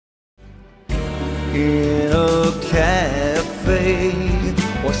in a cafe,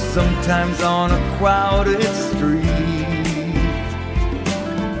 or sometimes on a crowded street.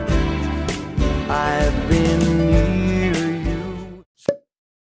 I've been near you.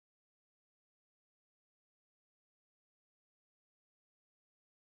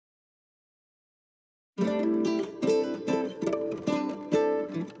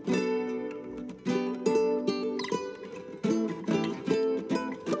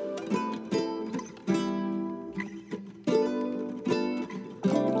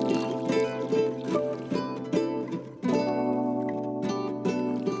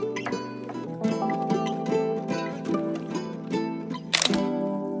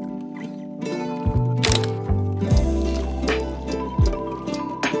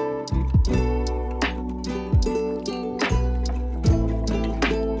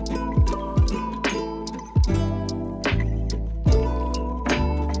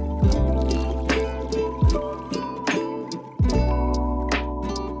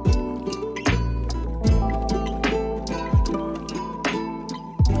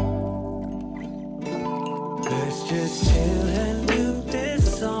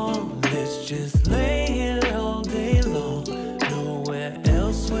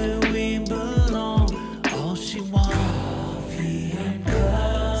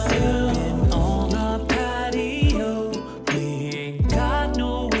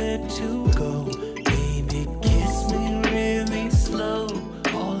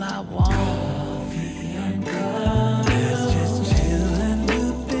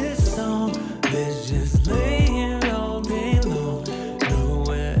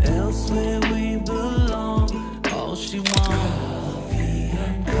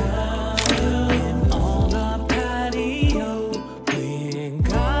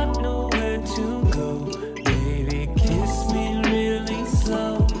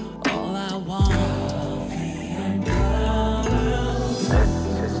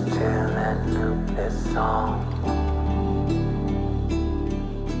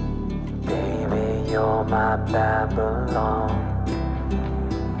 You're my Babylon.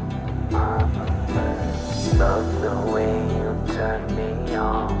 Love the way you turn me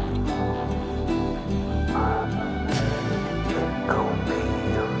on. It gon' be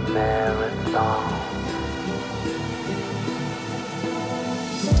a marathon.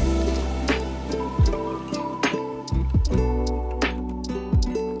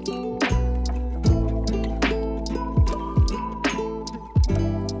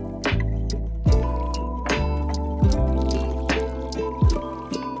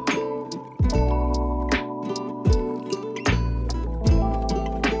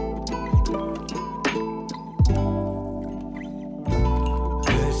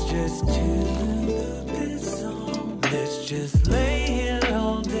 Just lay here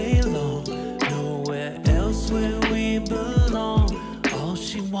all day long, nowhere else where we belong. All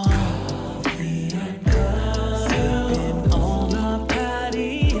she wants, coffee and cup, sipping on our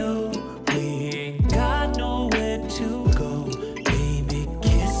patio. We ain't got nowhere to go. Baby,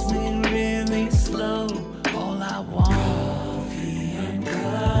 kiss me really slow. All I want, coffee and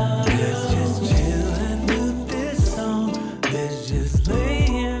cup. Let's just chill and do this song. Let's just lay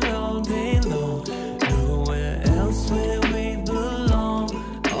here all day long, nowhere else where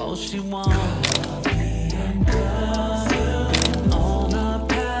she wants coffee and cup, sipping on our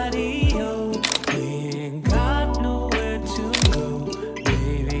patio. We ain't got nowhere to go.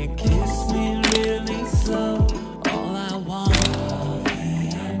 Baby, kiss me really slow. All I want, coffee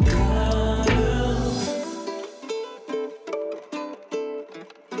and cup.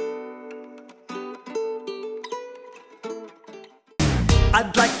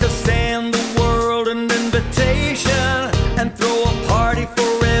 I'd like to send the world an invitation and throw a party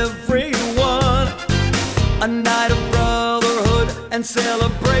for everyone. A night of brotherhood and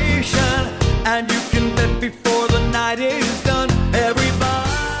celebration, and you can bet before